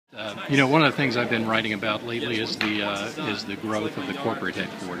One of the things I've been writing about lately is the growth of the corporate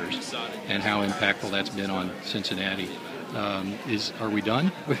headquarters and how impactful that's been on Cincinnati. Are we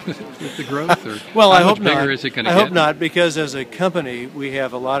done with the growth? Or well, I hope not. Bigger is it going to I get? hope not, because as a company, we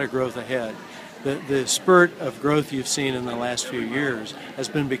have a lot of growth ahead. The spurt of growth you've seen in the last few years has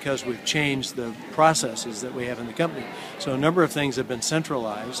been because we've changed the processes that we have in the company. So a number of things have been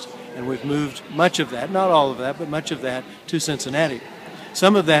centralized, and we've moved much of that, not all of that, but much of that to Cincinnati.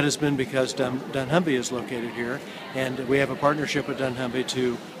 Some of that has been because dunnhumby is located here, and we have a partnership with dunnhumby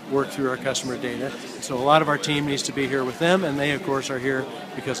to work through our customer data. So a lot of our team needs to be here with them, and they, of course, are here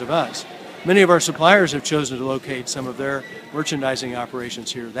because of us. Many of our suppliers have chosen to locate some of their merchandising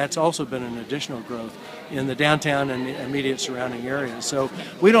operations here. That's also been an additional growth in the downtown and the immediate surrounding areas. So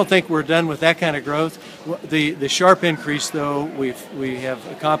we don't think we're done with that kind of growth. The sharp increase, though, we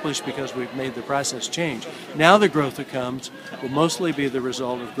have accomplished because we've made the process change. Now the growth that comes will mostly be the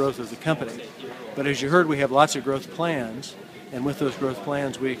result of growth of the company. But as you heard, we have lots of growth plans. And with those growth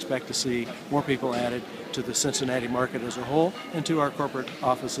plans, we expect to see more people added to the Cincinnati market as a whole and to our corporate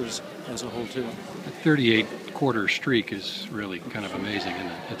offices as a whole, too. A 38-quarter streak is really kind of amazing,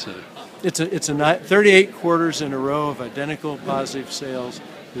 isn't it? It's a 38 quarters in a row of identical positive sales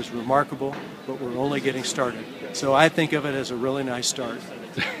is remarkable, but we're only getting started. So I think of it as a really nice start.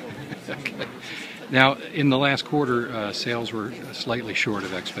 Okay. Now, in the last quarter, sales were slightly short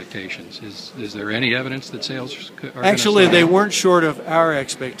of expectations. Is there any evidence that sales are Actually, they weren't short of our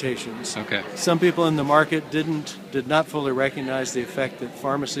expectations. Okay. Some people in the market did not fully recognize the effect that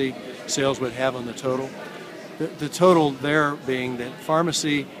pharmacy sales would have on the total. The total there being that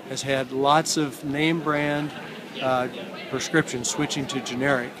pharmacy has had lots of name brand prescriptions switching to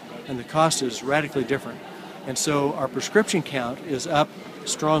generic, and the cost is radically different. And so our prescription count is up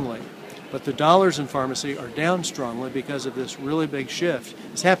strongly. But the dollars in pharmacy are down strongly because of this really big shift.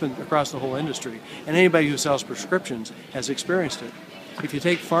 It's happened across the whole industry, and anybody who sells prescriptions has experienced it. If you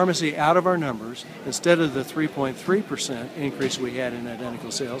take pharmacy out of our numbers, instead of the 3.3% increase we had in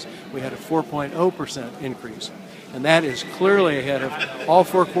identical sales, we had a 4.0% increase. And that is clearly ahead of all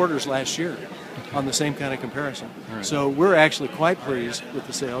 4 quarters last year on the same kind of comparison. Right. So we're actually quite pleased with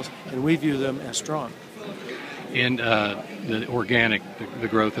the sales, and we view them as strong. And the organic, the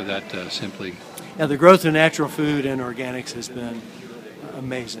growth of that simply? Yeah, the growth in natural food and organics has been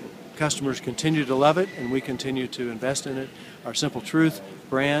amazing. Customers continue to love it, and we continue to invest in it. Our Simple Truth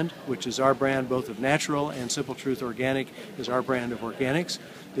brand, which is our brand both of natural, and Simple Truth Organic is our brand of organics,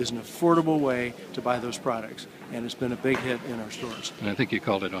 is an affordable way to buy those products, and it's been a big hit in our stores. And I think you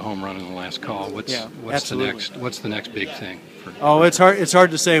called it a home run in the last call. What's the next big thing? It's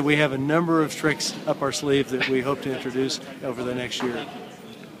hard to say. We have a number of tricks up our sleeve that we hope to introduce over the next year.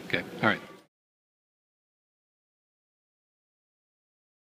 Okay. All right.